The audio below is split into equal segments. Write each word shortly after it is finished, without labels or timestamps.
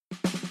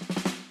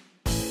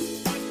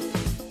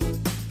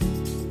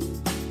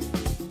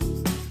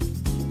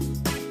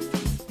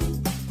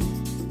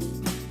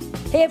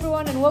Hey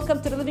everyone, and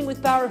welcome to the Living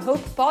with Power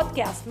Hope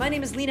podcast. My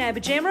name is Lena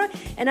Abujamra,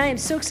 and I am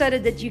so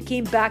excited that you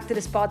came back to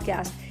this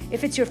podcast.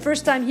 If it's your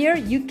first time here,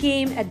 you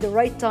came at the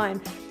right time.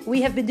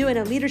 We have been doing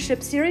a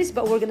leadership series,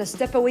 but we're going to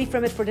step away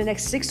from it for the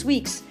next 6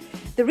 weeks.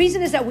 The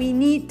reason is that we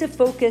need to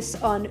focus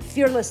on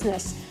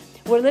fearlessness.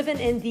 We're living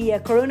in the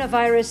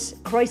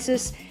coronavirus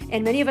crisis,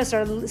 and many of us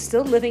are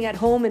still living at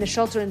home in a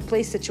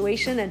shelter-in-place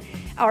situation, and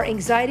our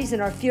anxieties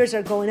and our fears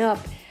are going up.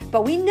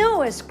 But we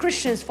know as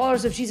Christians,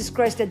 followers of Jesus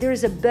Christ, that there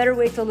is a better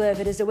way to live.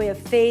 It is a way of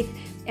faith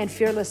and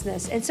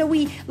fearlessness. And so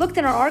we looked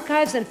in our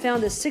archives and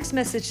found a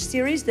 6-message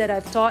series that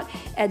I've taught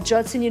at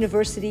Judson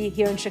University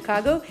here in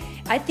Chicago.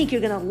 I think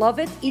you're going to love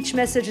it. Each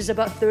message is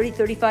about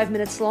 35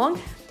 minutes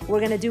long. We're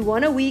going to do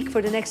one a week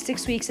for the next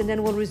 6 weeks, and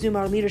then we'll resume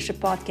our leadership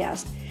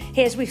podcast.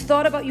 Hey, as we've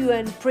thought about you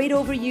and prayed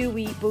over you,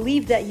 we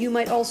believe that you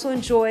might also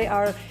enjoy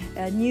our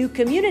new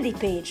community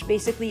page.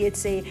 Basically,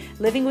 it's a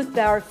Living with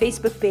Power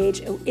Facebook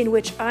page in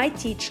which I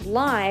teach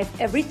live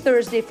every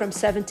Thursday from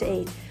 7 to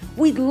 8.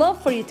 We'd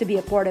love for you to be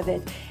a part of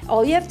it.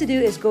 All you have to do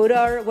is go to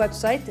our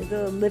website,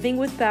 the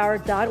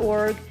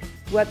livingwithpower.org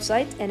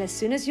website, and as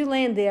soon as you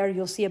land there,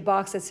 you'll see a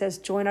box that says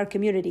join our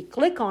community.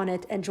 Click on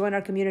it and join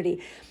our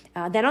community.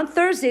 Then on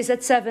Thursdays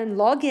at 7,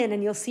 log in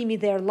and you'll see me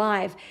there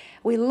live.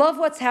 We love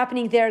what's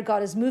happening there.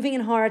 God is moving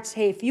in hearts.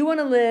 Hey, if you want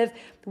to live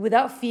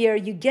without fear,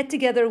 you get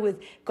together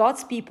with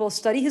God's people,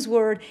 study His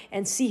Word,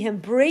 and see Him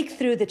break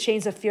through the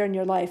chains of fear in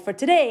your life. For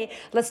today,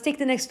 let's take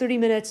the next 30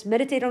 minutes,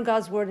 meditate on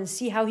God's Word, and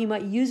see how He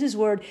might use His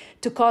Word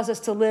to cause us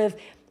to live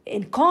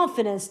in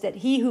confidence that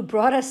He who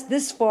brought us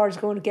this far is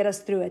going to get us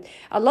through it.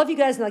 I love you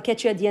guys, and I'll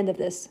catch you at the end of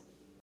this.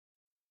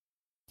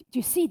 Do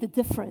you see the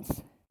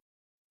difference?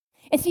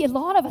 And see, a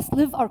lot of us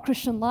live our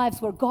Christian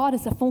lives where God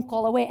is a phone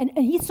call away, and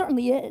He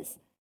certainly is.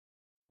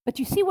 But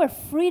you see where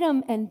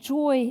freedom and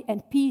joy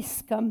and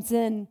peace comes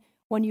in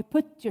when you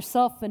put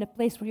yourself in a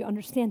place where you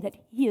understand that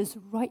He is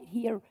right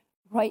here,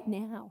 right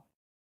now.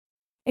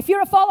 If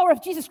you're a follower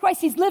of Jesus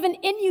Christ, He's living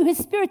in you. His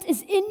Spirit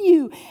is in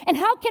you. And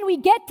how can we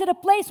get to the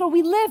place where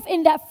we live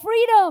in that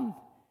freedom?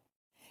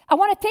 I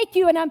want to take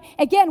you, and I'm,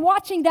 again,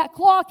 watching that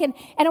clock, and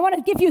I want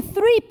to give you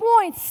 3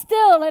 points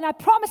still, and I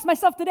promised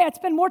myself today I'd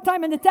spend more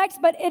time in the text,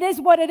 but it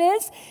is what it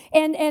is,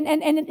 and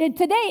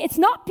today, it's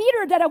not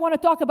Peter that I want to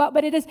talk about,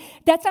 but I'm going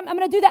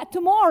to do that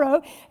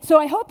tomorrow, so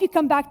I hope you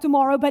come back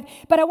tomorrow, but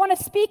I want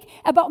to speak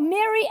about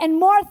Mary and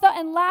Martha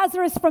and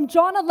Lazarus from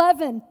John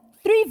 11.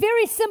 3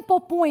 very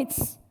simple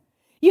points.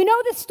 You know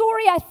the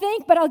story, I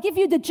think, but I'll give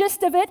you the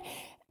gist of it.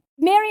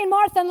 Mary and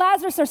Martha and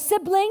Lazarus are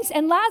siblings,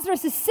 and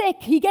Lazarus is sick.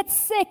 He gets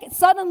sick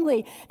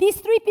suddenly. These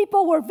 3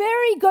 people were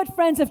very good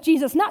friends of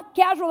Jesus, not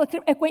casual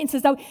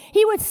acquaintances, though.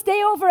 He would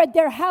stay over at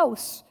their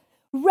house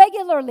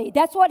regularly.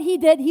 That's what He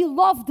did. He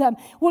loved them.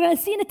 We're going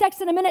to see in the text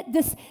in a minute,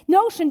 this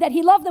notion that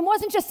He loved them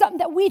wasn't just something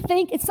that we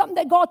think, it's something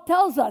that God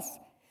tells us.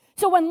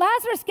 So when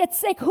Lazarus gets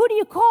sick, who do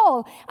you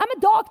call? I'm a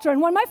doctor,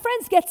 and when my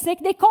friends get sick,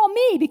 they call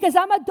me because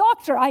I'm a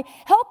doctor. I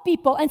help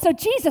people. And so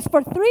Jesus,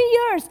 for 3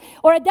 years,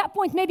 or at that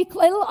point, maybe a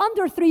little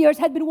under 3 years,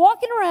 had been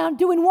walking around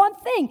doing one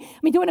thing.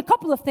 Doing a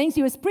couple of things.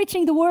 He was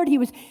preaching the word. He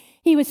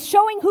was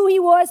showing who He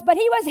was, but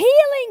He was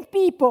healing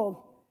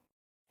people.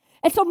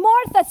 And so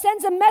Martha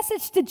sends a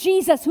message to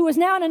Jesus, who is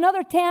now in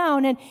another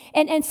town,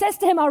 and says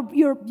to him,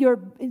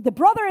 the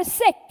brother is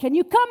sick. Can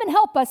you come and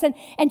help us? And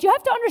you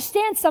have to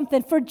understand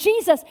something. For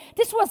Jesus,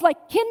 this was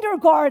like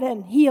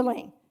kindergarten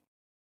healing.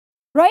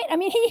 Right?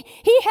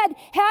 He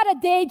had a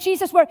day,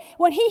 Jesus, where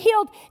when He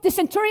healed the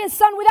centurion's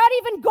son without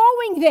even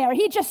going there,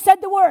 He just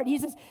said the word. He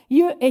says,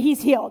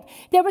 he's healed.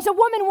 There was a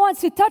woman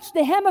once who touched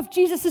the hem of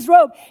Jesus'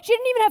 robe. She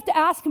didn't even have to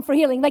ask Him for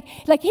healing.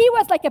 Like He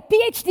was like a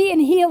PhD in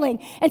healing.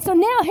 And so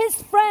now His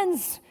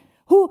friends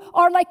who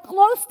are like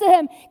close to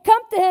Him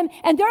come to Him,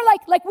 and they're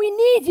like, we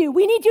need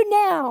you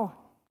now.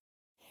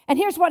 And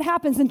here's what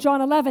happens in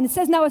John 11. It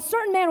says, now a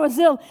certain man was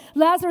ill,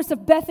 Lazarus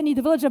of Bethany,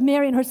 the village of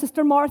Mary and her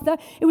sister Martha.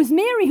 It was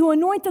Mary who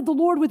anointed the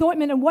Lord with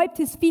ointment and wiped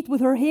His feet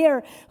with her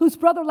hair, whose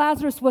brother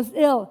Lazarus was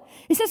ill.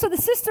 He says, so the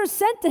sisters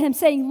sent to Him,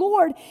 saying,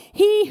 Lord,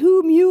 he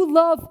whom you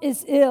love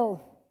is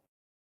ill.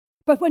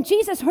 But when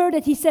Jesus heard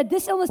it, He said,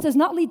 this illness does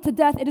not lead to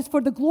death. It is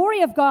for the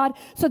glory of God,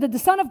 so that the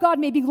Son of God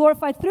may be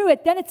glorified through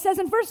it. Then it says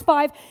in verse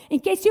 5, in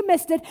case you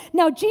missed it,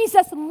 now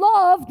Jesus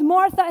loved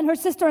Martha and her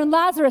sister and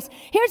Lazarus.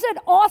 Here's an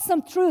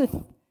awesome truth.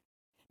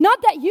 Not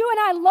that you and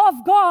I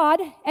love God,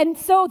 and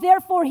so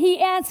therefore He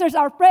answers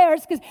our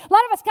prayers, because a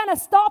lot of us kind of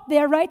stop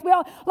there, right?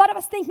 A lot of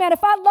us think, man,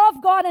 if I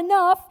love God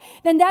enough,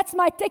 then that's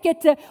my ticket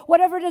to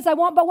whatever it is I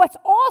want. But what's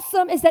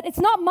awesome is that it's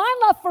not my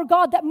love for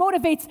God that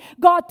motivates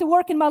God to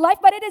work in my life,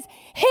 but it is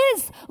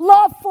His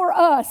love for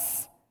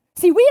us.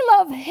 See, we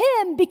love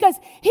Him because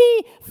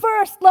He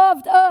first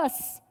loved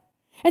us.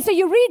 And so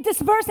you read this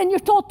verse and you're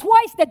told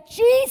twice that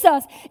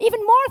Jesus, even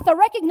Martha,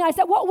 recognized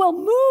that what will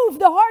move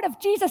the heart of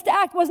Jesus to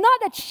act was not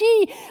that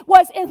she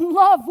was in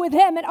love with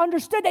Him and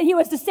understood that He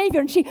was the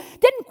Savior, and she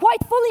didn't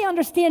quite fully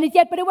understand it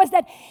yet, but it was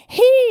that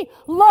He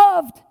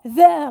loved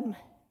them.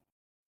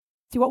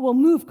 See, what will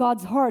move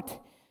God's heart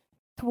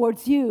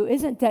towards you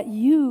isn't that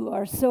you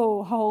are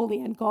so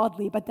holy and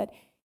godly, but that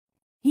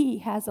He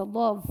has a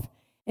love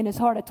in his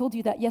heart. I told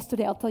you that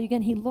yesterday. I'll tell you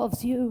again. He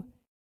loves you.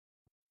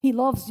 He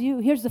loves you.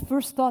 Here's the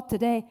first thought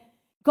today.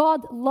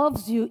 God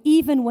loves you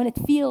even when it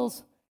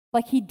feels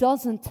like he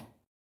doesn't.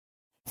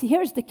 See,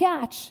 here's the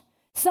catch.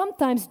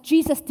 Sometimes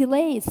Jesus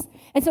delays.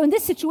 And so in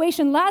this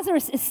situation,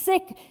 Lazarus is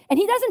sick, and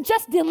he doesn't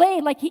just delay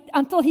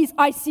until he's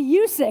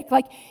ICU sick.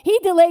 Like, he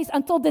delays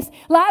until this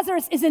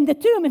Lazarus is in the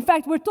tomb. In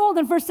fact, we're told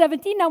in verse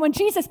 17, now when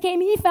Jesus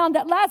came, he found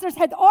that Lazarus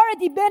had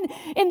already been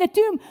in the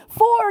tomb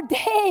 4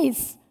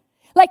 days.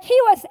 Like, he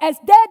was as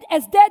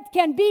dead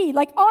can be,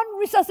 like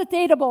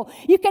unresuscitatable.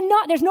 You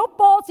cannot, there's no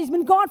pulse. He's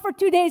been gone for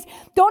 2 days.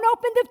 Don't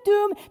open the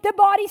tomb. The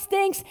body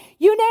stinks.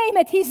 You name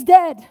it, he's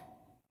dead.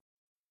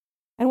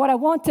 And what I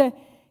want to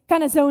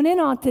kind of zone in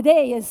on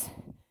today is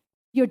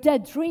your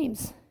dead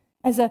dreams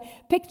as a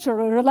picture,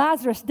 or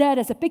Lazarus dead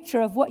as a picture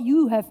of what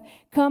you have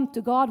come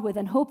to God with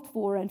and hoped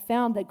for and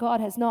found that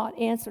God has not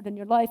answered in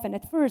your life. And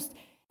at first,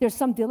 there's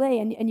some delay,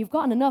 and you've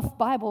gotten enough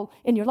Bible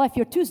in your life.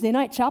 You're Tuesday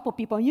night chapel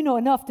people, and you know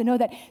enough to know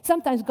that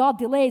sometimes God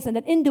delays, and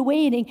that in the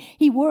waiting,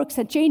 he works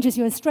and changes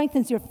you and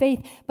strengthens your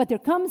faith. But there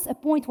comes a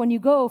point when you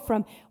go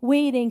from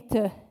waiting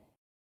to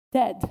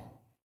dead.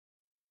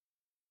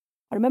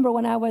 I remember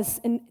when I was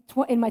in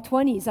my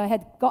 20s, I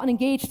had gotten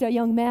engaged to a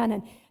young man,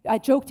 and I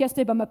joked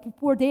yesterday about my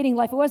poor dating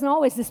life. It wasn't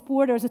always this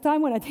poor. There was a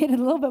time when I dated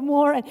a little bit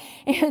more,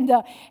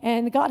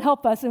 and God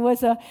help us. It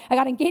was I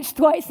got engaged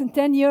twice in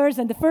 10 years,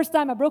 and the first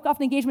time I broke off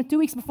the engagement 2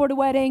 weeks before the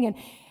wedding, and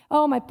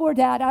oh, my poor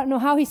dad, I don't know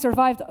how he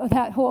survived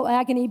that whole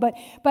agony, but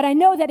I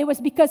know that it was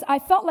because I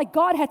felt like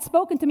God had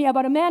spoken to me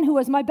about a man who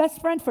was my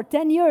best friend for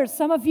 10 years.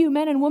 Some of you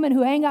men and women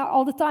who hang out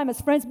all the time as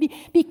friends,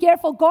 be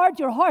careful, guard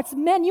your hearts.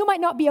 Men, you might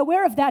not be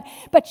aware of that,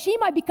 but she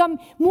might become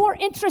more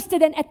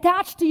interested and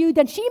attached to you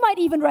than she might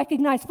even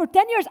recognize. For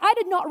 10 years, I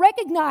did not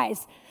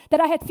recognize that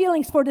I had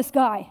feelings for this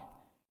guy.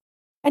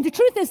 And the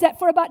truth is that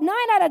for about 9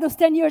 out of those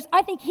 10 years,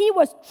 I think he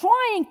was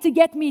trying to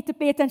get me to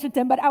pay attention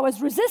to him, but I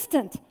was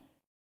resistant.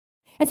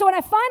 And so when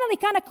I finally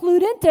kind of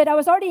clued into it, I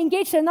was already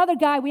engaged to another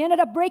guy. We ended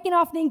up breaking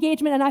off the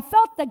engagement, and I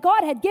felt that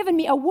God had given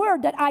me a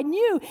word that I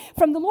knew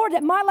from the Lord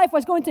that my life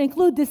was going to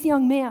include this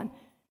young man.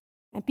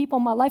 And people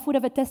in my life would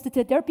have attested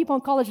to it. There are people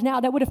in college now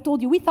that would have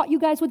told you, we thought you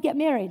guys would get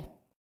married.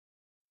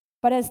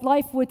 But as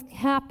life would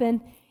happen,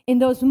 in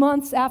those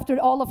months after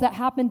all of that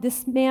happened,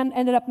 this man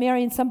ended up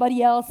marrying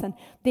somebody else and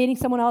dating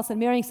someone else and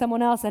marrying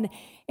someone else. And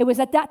it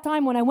was at that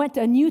time when I went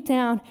to a new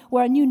town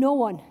where I knew no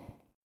one.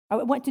 I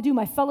went to do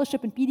my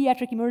fellowship in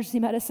pediatric emergency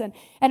medicine.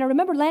 And I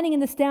remember landing in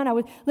this town.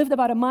 I lived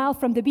about a mile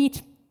from the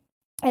beach.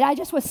 And I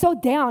just was so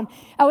down.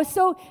 I was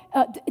so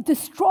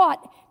distraught,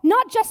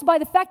 not just by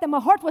the fact that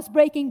my heart was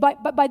breaking,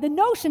 but by the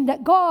notion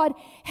that God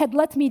had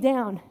let me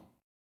down.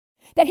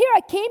 That here I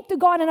came to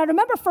God, and I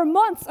remember for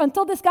months,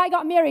 until this guy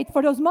got married,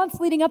 for those months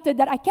leading up to it,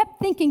 that I kept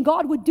thinking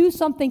God would do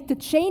something to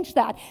change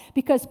that,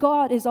 because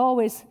God is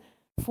always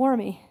for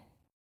me.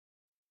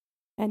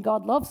 And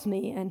God loves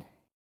me. And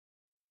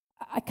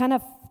I kind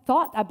of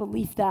thought I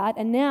believed that,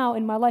 and now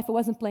in my life it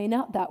wasn't playing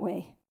out that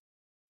way.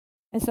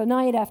 And so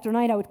night after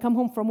night I would come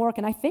home from work,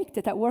 and I faked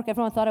it at work.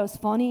 Everyone thought I was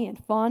funny and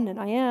fun, and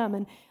I am,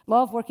 and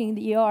love working in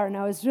the ER, and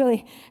I was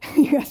really,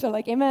 you guys are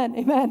like, amen,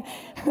 amen.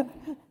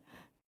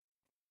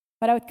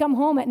 But I would come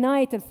home at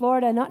night in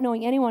Florida not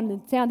knowing anyone in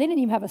the town. They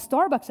didn't even have a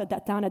Starbucks at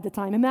that town at the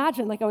time.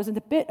 Imagine, like I was in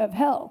the pit of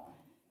hell.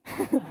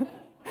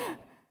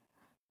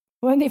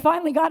 When they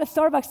finally got a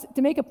Starbucks,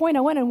 to make a point,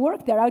 I went and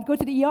worked there. I would go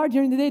to the ER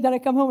during the day, then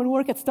I'd come home and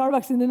work at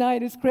Starbucks in the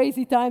night. It was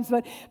crazy times.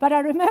 But I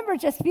remember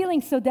just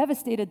feeling so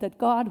devastated that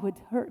God would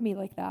hurt me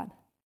like that.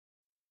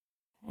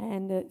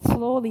 And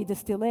slowly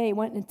this delay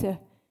went into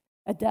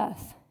a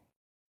death.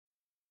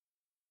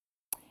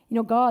 You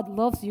know, God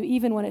loves you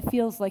even when it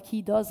feels like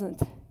he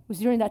doesn't. It was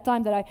during that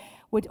time that I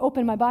would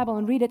open my Bible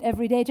and read it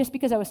every day, just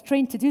because I was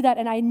trained to do that.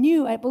 And I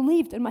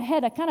believed in my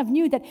head, I kind of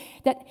knew that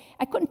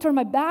I couldn't turn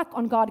my back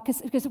on God,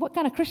 because what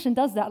kind of Christian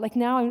does that? Like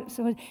now,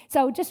 so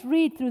I would just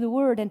read through the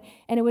Word. And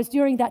it was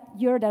during that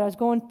year that I was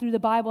going through the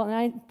Bible. And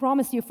I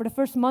promise you, for the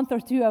first month or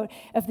two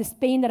of this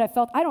pain that I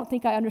felt, I don't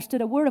think I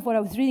understood a word of what I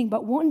was reading.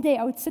 But one day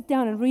I would sit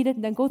down and read it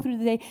and then go through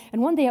the day.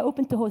 And one day I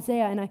opened to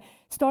Hosea and I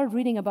started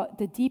reading about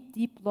the deep,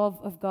 deep love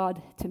of God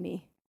to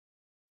me.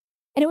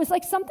 And it was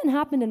like something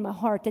happened in my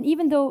heart. And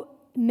even though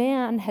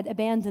man had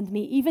abandoned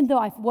me, even though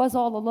I was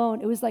all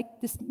alone, it was like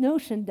this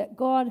notion that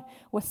God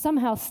was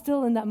somehow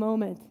still in that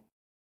moment.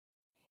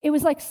 It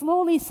was like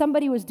slowly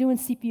somebody was doing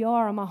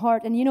CPR on my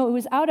heart. And, you know, it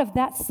was out of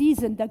that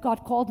season that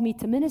God called me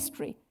to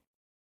ministry.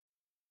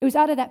 It was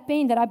out of that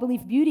pain that I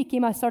believe beauty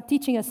came. I started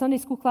teaching a Sunday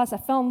school class. I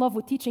fell in love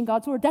with teaching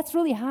God's Word. That's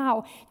really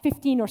how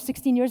 15 or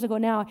 16 years ago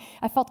now,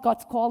 I felt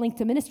God's calling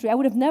to ministry. I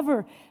would have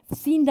never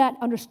seen that,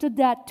 understood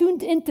that,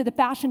 tuned into the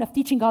passion of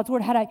teaching God's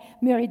Word had I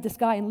married this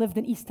guy and lived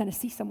in East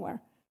Tennessee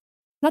somewhere.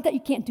 Not that you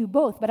can't do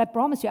both, but I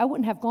promise you, I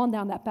wouldn't have gone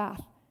down that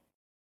path.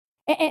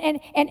 And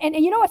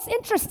you know what's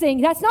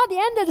interesting? That's not the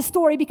end of the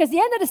story, because the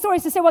end of the story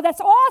is to say, well, that's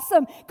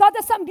awesome. God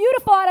does something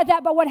beautiful out of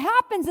that. But what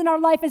happens in our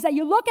life is that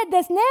you look at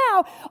this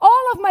now,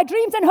 all of my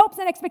dreams and hopes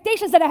and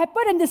expectations that I had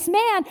put in this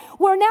man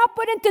were now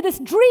put into this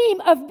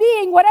dream of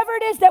being whatever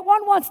it is that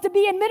one wants to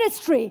be in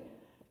ministry.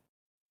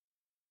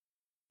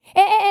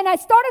 And I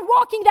started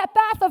walking that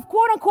path of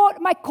quote unquote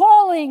my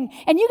calling.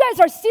 And you guys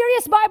are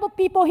serious Bible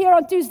people here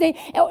on Tuesday.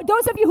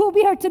 Those of you who will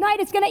be here tonight,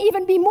 it's going to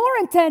even be more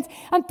intense.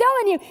 I'm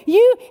telling you,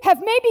 you have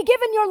maybe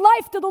given your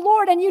life to the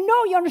Lord and you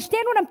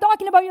understand what I'm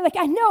talking about. You're like,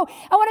 I know,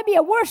 I want to be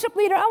a worship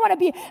leader. I want to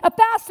be a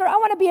pastor. I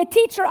want to be a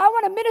teacher. I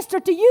want to minister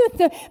to youth,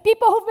 to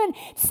people who've been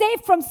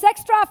saved from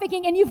sex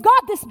trafficking. And you've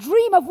got this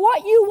dream of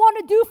what you want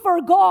to do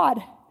for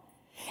God.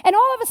 And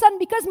all of a sudden,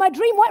 because my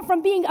dream went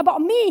from being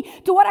about me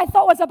to what I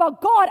thought was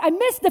about God, I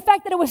missed the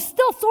fact that it was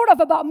still sort of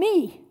about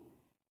me,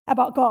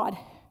 about God.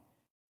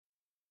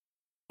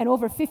 And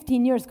over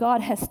 15 years,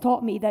 God has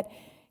taught me that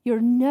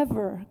you're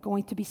never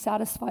going to be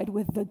satisfied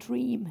with the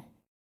dream.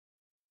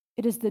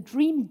 It is the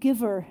dream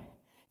giver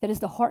that is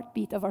the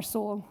heartbeat of our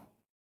soul.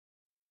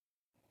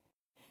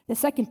 The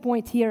second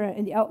point here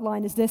in the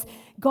outline is this: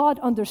 God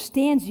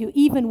understands you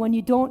even when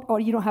you don't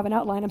have an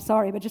outline, I'm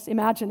sorry, but just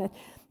imagine it.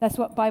 That's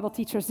what Bible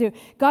teachers do.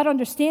 God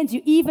understands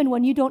you even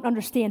when you don't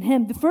understand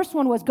Him. The first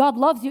one was God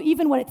loves you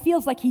even when it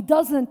feels like He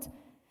doesn't.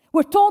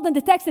 We're told in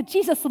the text that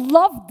Jesus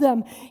loved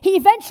them. He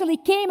eventually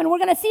came, and we're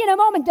going to see in a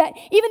moment that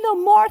even though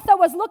Martha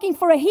was looking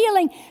for a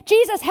healing,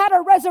 Jesus had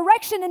a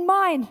resurrection in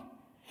mind.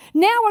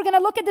 Now we're going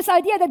to look at this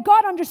idea that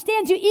God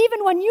understands you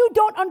even when you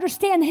don't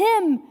understand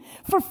Him.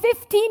 For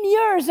 15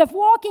 years of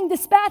walking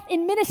this path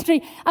in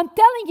ministry, I'm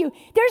telling you,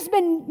 there's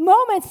been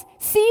moments,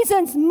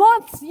 seasons,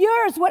 months,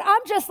 years when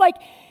I'm just like,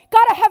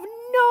 God, I have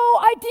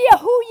no idea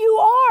who you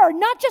are,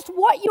 not just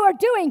what you are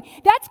doing.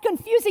 That's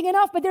confusing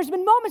enough, but there's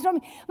been moments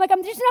where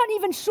I'm just not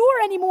even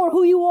sure anymore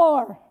who you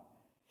are.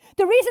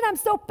 The reason I'm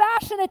so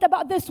passionate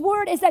about this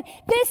word is that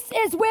this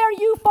is where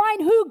you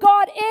find who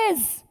God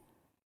is.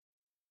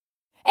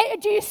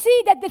 And do you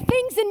see that the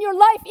things in your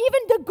life,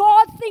 even the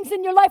God things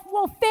in your life,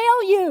 will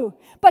fail you,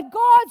 but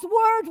God's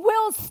word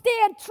will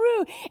stand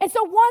true. And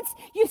so once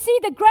you see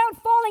the ground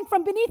falling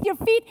from beneath your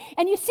feet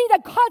and you see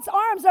that God's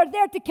arms are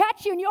there to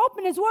catch you and you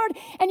open His word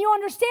and you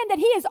understand that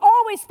He is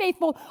always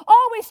faithful,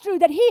 always true,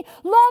 that He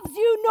loves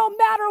you no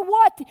matter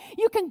what,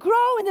 you can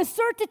grow in the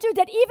certitude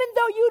that even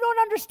though you don't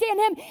understand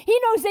Him, He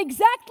knows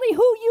exactly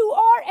who you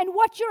are and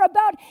what you're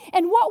about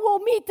and what will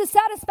meet the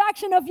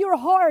satisfaction of your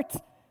heart.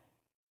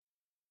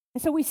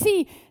 And so we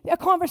see a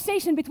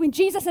conversation between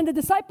Jesus and the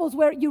disciples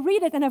where you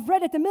read it, and I've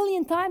read it a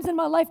million times in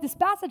my life. This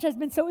passage has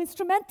been so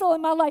instrumental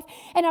in my life.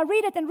 And I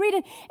read it,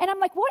 and I'm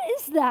like, what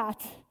is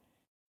that?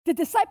 The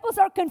disciples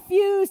are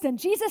confused, and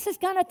Jesus is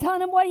kind of telling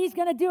them what He's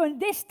going to do, and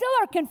they still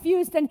are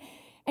confused, and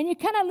you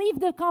kind of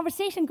leave the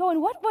conversation going,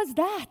 what was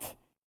that?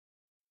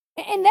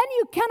 And then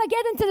you kind of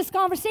get into this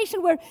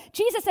conversation where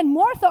Jesus and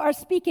Martha are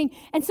speaking.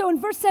 And so in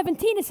verse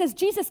 17, it says,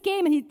 Jesus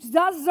came, and Jesus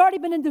has already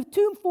been in the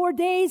tomb 4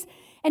 days.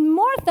 And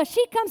Martha,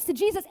 she comes to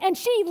Jesus, and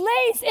she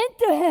lays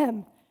into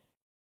Him.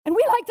 And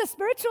we like to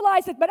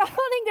spiritualize it, but I don't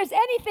think there's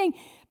anything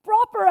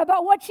proper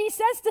about what she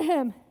says to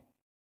Him.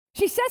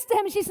 She says to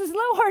Him, she says,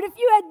 Lord, if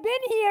you had been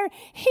here,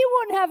 he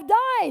wouldn't have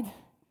died.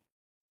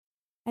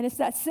 And it's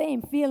that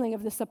same feeling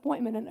of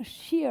disappointment and a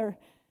sheer,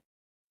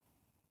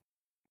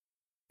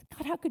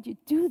 God, how could you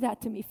do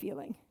that to me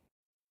feeling?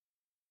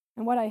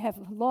 And what I have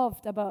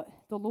loved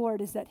about the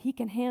Lord is that He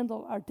can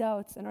handle our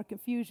doubts and our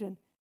confusion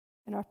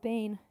and our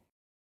pain.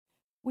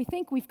 We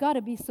think we've got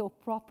to be so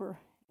proper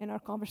in our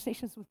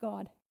conversations with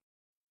God.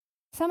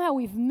 Somehow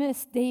we've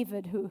missed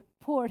David, who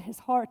poured his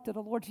heart to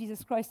the Lord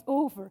Jesus Christ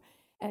over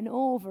and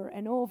over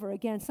and over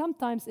again,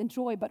 sometimes in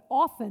joy, but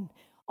often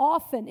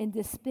in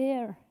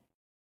despair.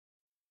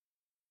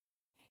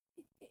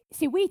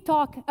 See, we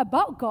talk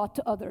about God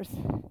to others,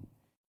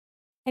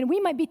 and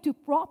we might be too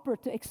proper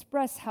to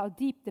express how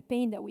deep the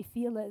pain that we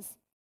feel is.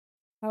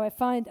 How I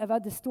find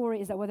about this story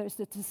is that whether it's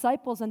the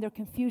disciples and their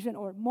confusion,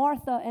 or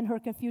Martha and her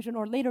confusion,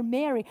 or later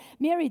Mary,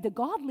 the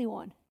godly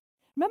one.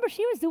 Remember,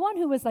 she was the one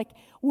who was like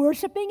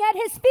worshiping at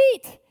His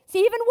feet. See,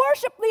 even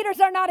worship leaders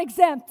are not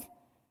exempt.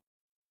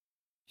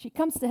 She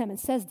comes to Him and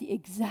says the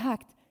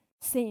exact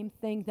same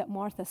thing that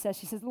Martha says.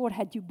 She says, Lord,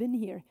 had you been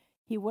here,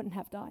 he wouldn't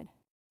have died.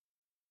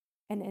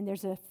 And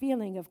there's a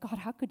feeling of, God,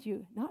 how could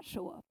you not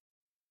show up?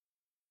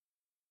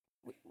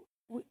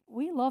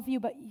 We love you,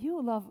 but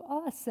you love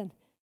us. And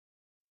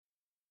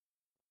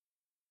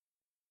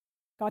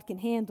God can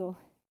handle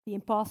the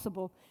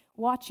impossible.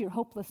 Watch your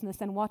hopelessness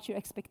and watch your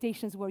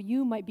expectations where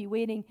you might be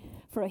waiting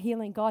for a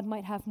healing. God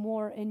might have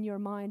more in your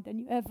mind than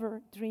you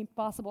ever dreamed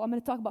possible. I'm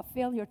going to talk about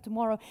failure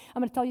tomorrow.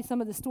 I'm going to tell you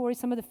some of the stories,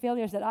 some of the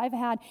failures that I've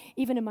had,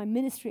 even in my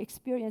ministry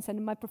experience and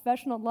in my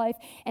professional life,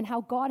 and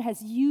how God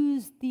has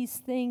used these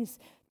things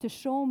to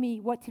show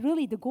me what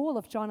really the goal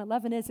of John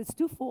 11 is. It's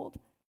twofold.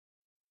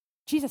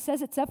 Jesus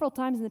says it several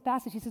times in the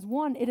passage. He says,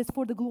 one, it is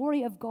for the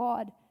glory of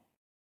God.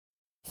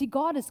 See,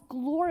 God is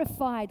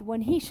glorified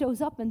when He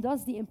shows up and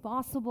does the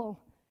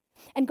impossible.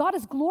 And God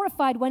is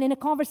glorified when in a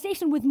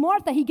conversation with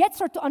Martha, He gets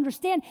her to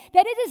understand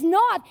that it is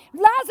not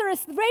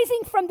Lazarus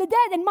raising from the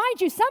dead. And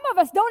mind you, some of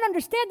us don't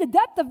understand the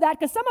depth of that,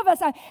 because some of us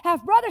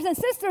have brothers and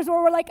sisters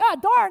where we're like,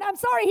 darn, I'm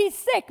sorry, he's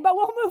sick, but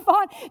we'll move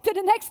on to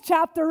the next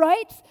chapter,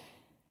 right?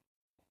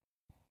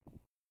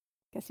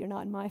 Guess you're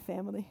not in my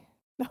family.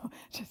 No,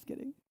 just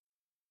kidding.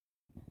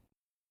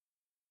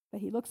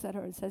 But he looks at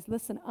her and says,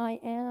 listen, I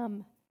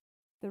am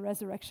the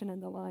resurrection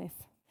and the life.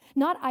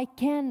 Not I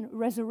can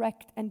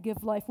resurrect and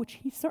give life, which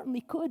he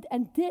certainly could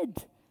and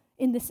did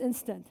in this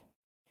instant,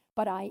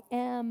 but I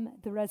am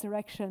the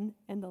resurrection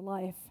and the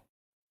life.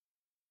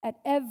 At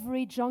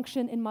every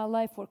junction in my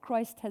life where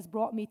Christ has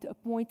brought me to a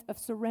point of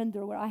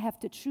surrender, where I have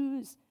to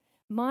choose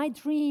my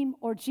dream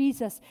or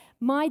Jesus,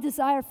 my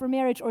desire for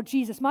marriage or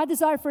Jesus, my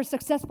desire for a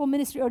successful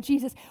ministry or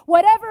Jesus,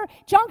 whatever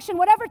junction,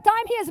 whatever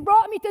time he has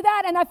brought me to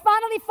that, and I've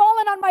finally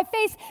fallen on my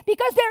face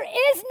because there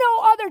is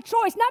no other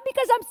choice, not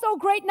because I'm so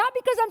great, not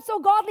because I'm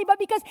so godly, but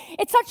because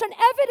it's such an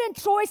evident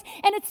choice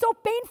and it's so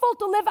painful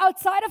to live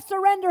outside of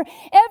surrender.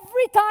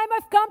 Every time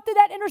I've come to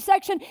that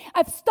intersection,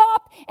 I've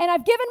stopped and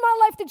I've given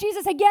my life to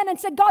Jesus again and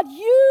said, God,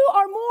 you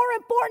are more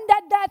important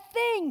than that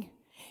thing.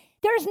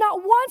 There's not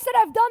once that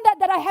I've done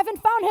that I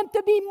haven't found him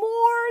to be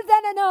more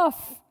than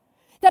enough,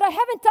 that I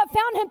haven't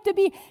found him to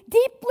be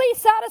deeply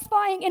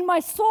satisfying in my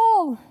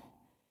soul,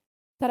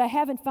 that I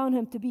haven't found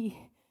him to be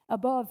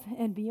above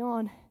and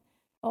beyond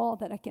all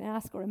that I can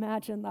ask or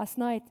imagine. Last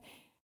night,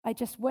 I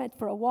just went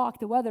for a walk.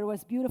 The weather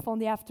was beautiful in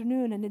the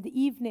afternoon, and in the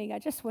evening, I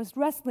just was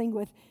wrestling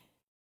with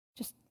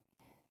just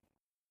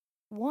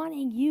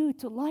wanting you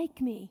to like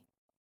me.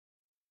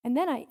 And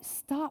then I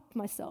stopped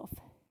myself,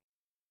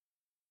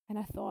 and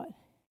I thought,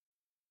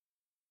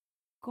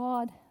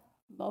 God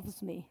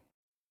loves me.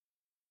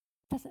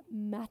 It doesn't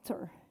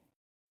matter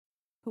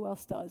who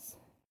else does.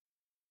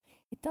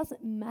 It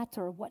doesn't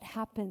matter what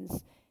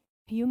happens,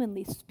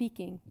 humanly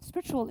speaking.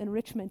 Spiritual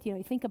enrichment,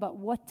 you think about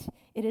what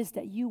it is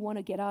that you want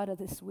to get out of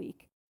this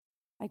week.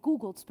 I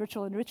Googled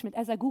spiritual enrichment,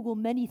 as I Google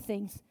many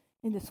things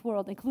in this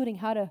world, including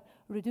how to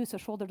reduce a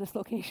shoulder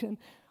dislocation,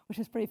 which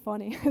is pretty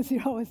funny, because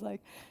you're always like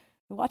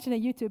watching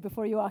a YouTube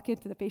before you walk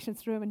into the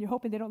patient's room, and you're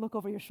hoping they don't look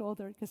over your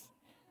shoulder, because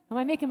I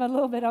might make him a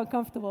little bit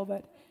uncomfortable,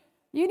 but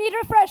you need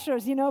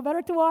refreshers,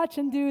 better to watch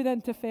and do than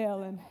to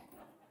fail. And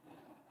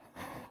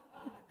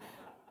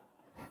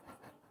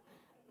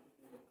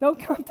don't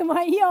come to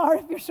my ER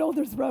if your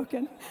shoulder's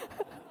broken.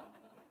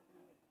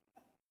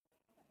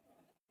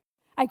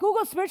 I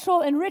Googled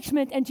spiritual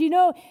enrichment, and do you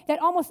know that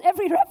almost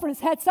every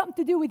reference had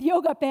something to do with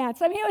yoga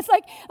pants? I mean, it was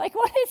like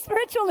what is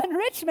spiritual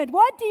enrichment?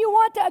 What do you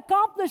want to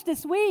accomplish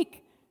this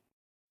week?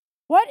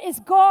 What is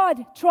God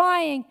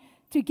trying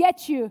to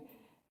get you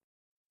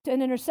to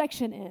an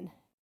intersection in?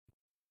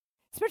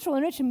 Spiritual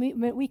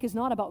Enrichment Week is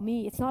not about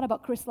me. It's not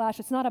about Chris Lash.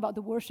 It's not about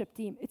the worship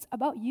team. It's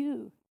about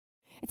you.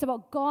 It's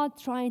about God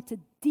trying to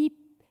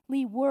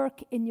deeply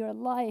work in your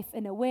life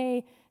in a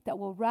way that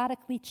will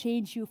radically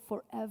change you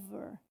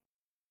forever.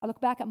 I look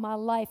back at my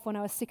life when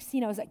I was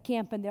 16. I was at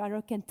camp, and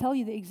I can tell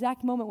you the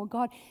exact moment when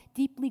God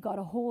deeply got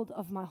a hold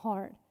of my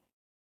heart.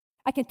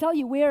 I can tell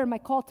you where my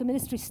call to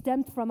ministry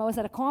stemmed from. I was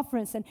at a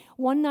conference, and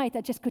one night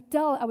I just could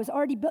tell I was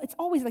already built. It's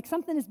always like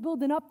something is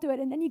building up to it,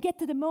 and then you get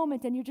to the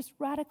moment, and you're just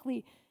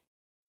radically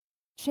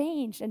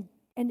changed, and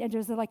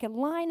there's like a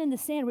line in the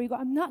sand where you go,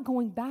 I'm not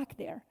going back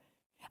there.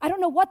 I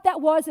don't know what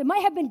that was. It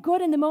might have been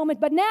good in the moment,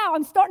 but now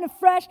I'm starting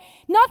afresh.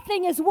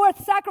 Nothing is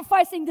worth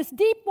sacrificing this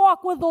deep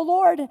walk with the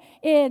Lord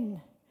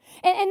in.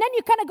 And then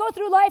you kind of go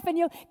through life, and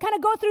you kind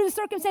of go through the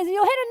circumstances, and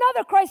you'll hit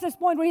another crisis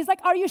point where he's like,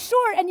 are you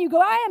sure? And you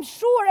go, I am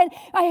sure. And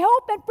I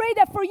hope and pray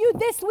that for you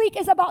this week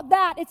is about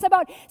that. It's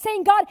about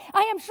saying, God,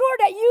 I am sure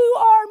that you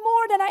are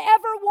more than I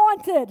ever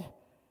wanted.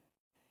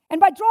 And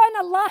by drawing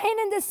a line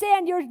in the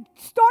sand, you're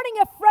starting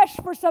afresh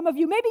for some of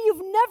you. Maybe you've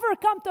never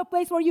come to a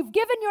place where you've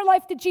given your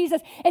life to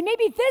Jesus, and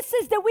maybe this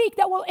is the week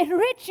that will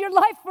enrich your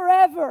life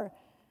forever.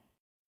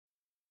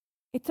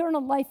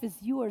 Eternal life is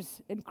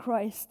yours in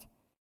Christ,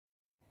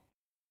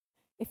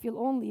 if you'll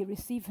only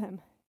receive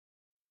him.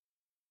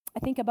 I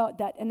think about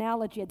that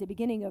analogy at the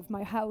beginning of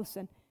my house,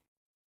 and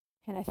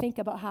I think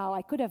about how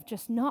I could have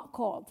just not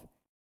called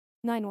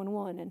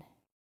 911,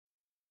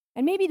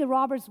 and maybe the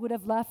robbers would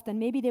have left, and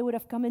maybe they would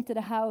have come into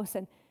the house,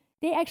 and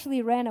they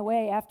actually ran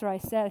away after I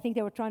said, I think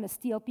they were trying to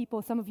steal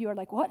people. Some of you are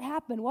like, what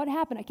happened? What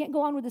happened? I can't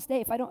go on with this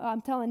day.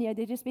 I'm telling you,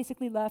 they just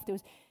basically left. It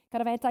was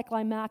kind of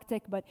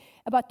anticlimactic, but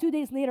about 2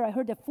 days later, I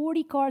heard that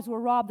 40 cars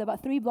were robbed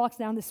about 3 blocks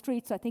down the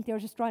street, so I think they were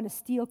just trying to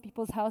steal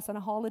people's house on a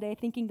holiday,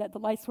 thinking that the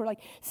lights were like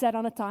set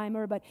on a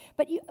timer, but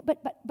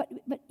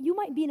you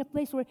might be in a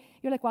place where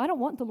you're like, well, I don't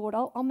want the Lord.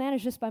 I'll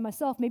manage this by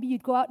myself. Maybe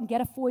you'd go out and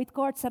get a FOID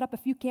card, set up a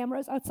few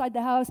cameras outside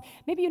the house.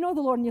 Maybe you know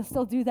the Lord and you'll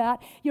still do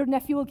that. Your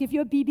nephew will give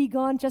you a BB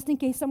gun just in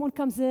case someone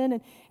comes in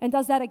and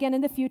does that again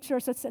in the future,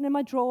 so it's sitting in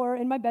my drawer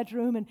in my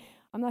bedroom, and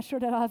I'm not sure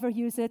that I'll ever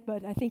use it,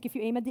 but I think if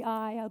you aim at the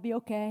eye, I'll be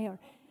okay.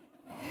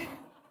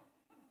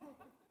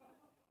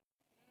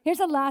 Here's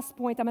the last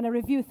point. I'm going to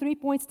review 3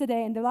 points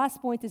today, and the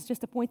last point is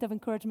just a point of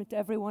encouragement to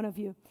every one of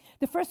you.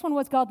 The first one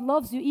was God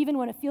loves you even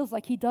when it feels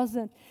like he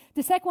doesn't.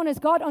 The second one is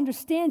God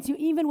understands you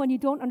even when you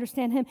don't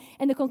understand him.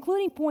 And the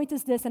concluding point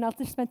is this, and I'll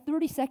just spend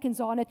 30 seconds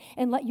on it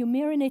and let you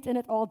marinate in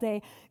it all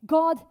day.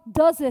 God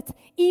does it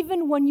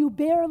even when you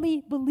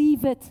barely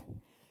believe it.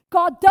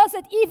 God does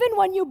it even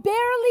when you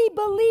barely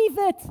believe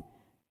it.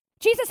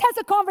 Jesus has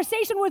a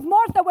conversation with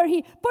Martha where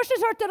he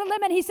pushes her to the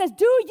limit. He says,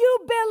 do you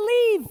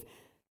believe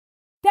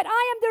that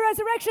I am the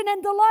resurrection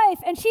and the life.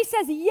 And she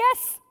says,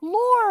 yes,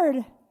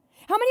 Lord.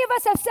 How many of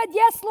us have said,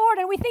 yes, Lord,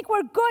 and we think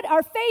we're good?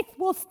 Our faith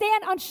will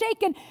stand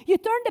unshaken. You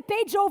turn the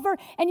page over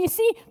and you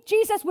see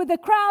Jesus with the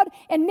crowd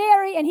and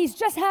Mary, and he's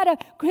just had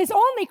his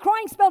only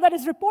crying spell that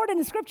is reported in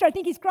the scripture. I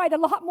think he's cried a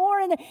lot more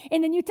in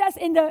the New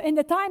Testament, in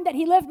the time that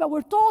he lived, but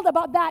we're told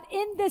about that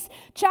in this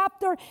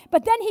chapter.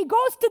 But then he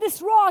goes to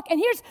this rock, and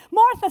here's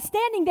Martha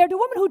standing there, the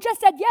woman who just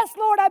said, yes,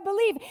 Lord, I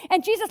believe.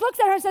 And Jesus looks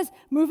at her and says,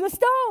 move the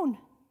stone.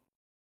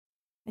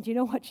 And you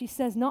know what she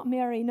says? Not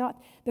Mary, not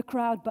the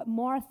crowd, but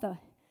Martha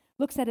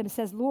looks at him and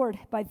says, Lord,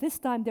 by this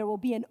time there will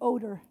be an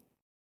odor,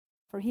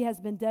 for he has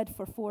been dead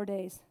for 4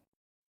 days.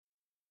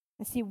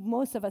 And see,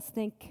 most of us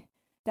think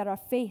that our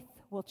faith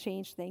will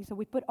change things. So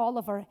we put all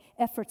of our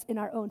efforts in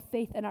our own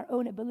faith and our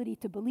own ability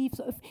to believe.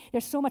 So if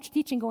there's so much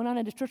teaching going on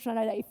in the church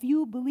tonight that if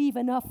you believe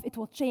enough, it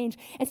will change.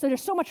 And so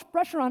there's so much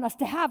pressure on us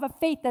to have a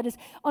faith that is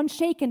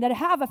unshaken, that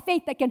have a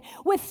faith that can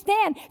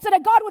withstand, so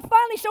that God would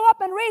finally show up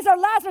and raise our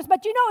Lazarus.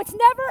 But you know, it's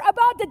never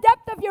about the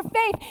depth of your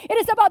faith. It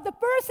is about the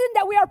person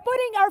that we are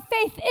putting our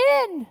faith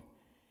in.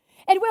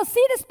 And we'll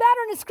see this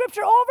pattern in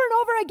Scripture over and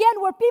over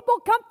again, where people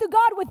come to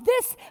God with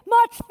this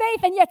much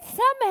faith, and yet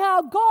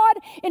somehow God,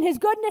 in His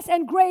goodness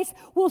and grace,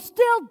 will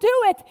still do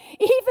it,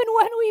 even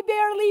when we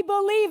barely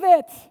believe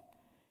it.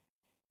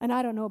 And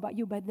I don't know about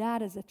you, but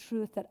that is a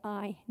truth that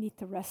I need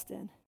to rest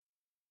in.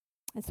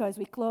 And so as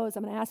we close,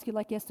 I'm going to ask you,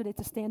 like yesterday,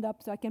 to stand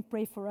up so I can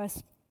pray for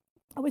us.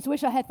 I always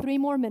wish I had 3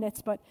 more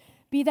minutes, but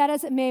be that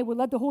as it may, we'll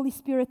let the Holy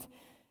Spirit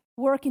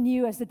work in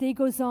you as the day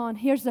goes on.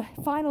 Here's the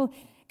final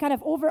kind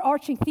of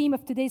overarching theme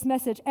of today's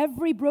message.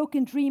 Every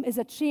broken dream is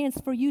a chance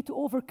for you to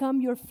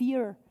overcome your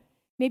fear.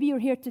 Maybe you're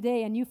here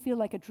today and you feel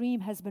like a dream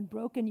has been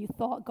broken. You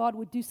thought God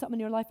would do something in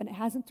your life and it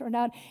hasn't turned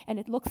out and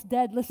it looks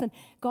dead. Listen,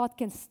 God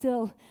can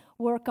still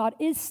work. God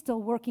is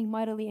still working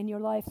mightily in your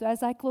life. So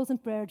as I close in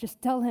prayer,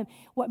 just tell him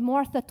what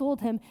Martha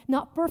told him,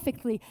 not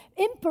perfectly,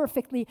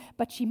 imperfectly,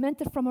 but she meant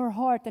it from her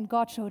heart, and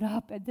God showed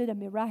up and did a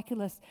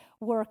miraculous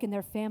work in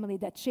their family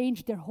that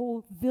changed their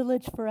whole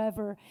village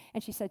forever.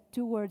 And she said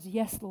 2 words,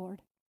 yes,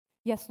 Lord.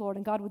 Yes, Lord.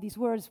 And God, with these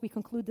words, we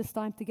conclude this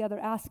time together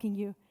asking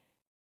you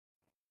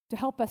to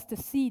help us to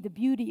see the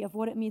beauty of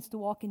what it means to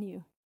walk in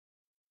you.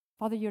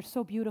 Father, you're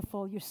so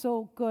beautiful. You're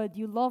so good.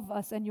 You love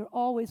us, and you're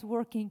always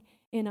working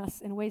in us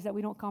in ways that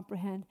we don't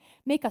comprehend.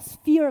 Make us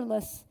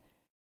fearless.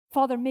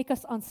 Father, make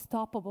us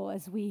unstoppable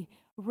as we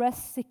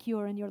rest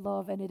secure in your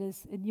love. And it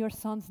is in your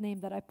Son's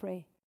name that I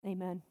pray.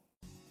 Amen.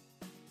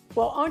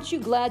 Well, aren't you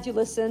glad you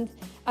listened?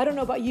 I don't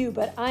know about you,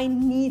 but I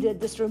needed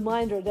this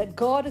reminder that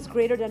God is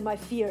greater than my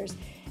fears.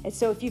 And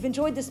so if you've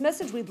enjoyed this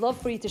message, we'd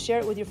love for you to share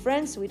it with your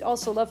friends. We'd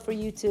also love for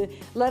you to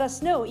let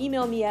us know.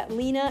 Email me at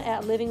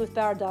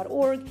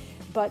lena@livingwithpower.org.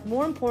 But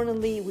more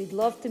importantly, we'd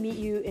love to meet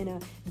you in a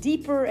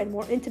deeper and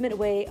more intimate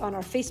way on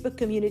our Facebook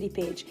community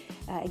page.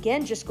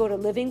 Again, just go to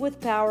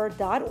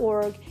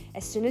livingwithpower.org.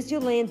 As soon as you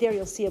land there,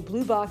 you'll see a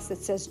blue box that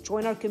says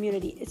join our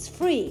community. It's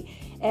free.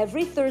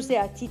 Every Thursday,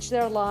 I teach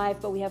there live,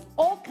 but we have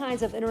all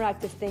kinds of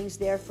interactive things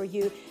there for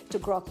you to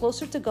grow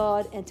closer to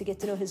God and to get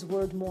to know His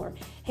Word more.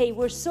 Hey,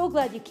 we're so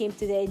glad you came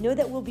today. Know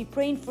that we'll be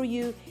praying for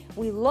you.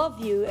 We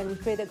love you, and we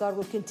pray that God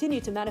will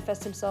continue to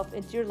manifest Himself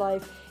into your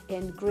life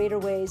in greater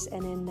ways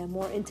and in a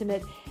more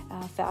intimate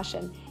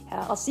fashion.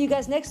 I'll see you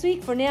guys next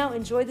week. For now,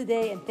 enjoy the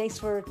day, and thanks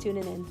for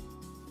tuning in.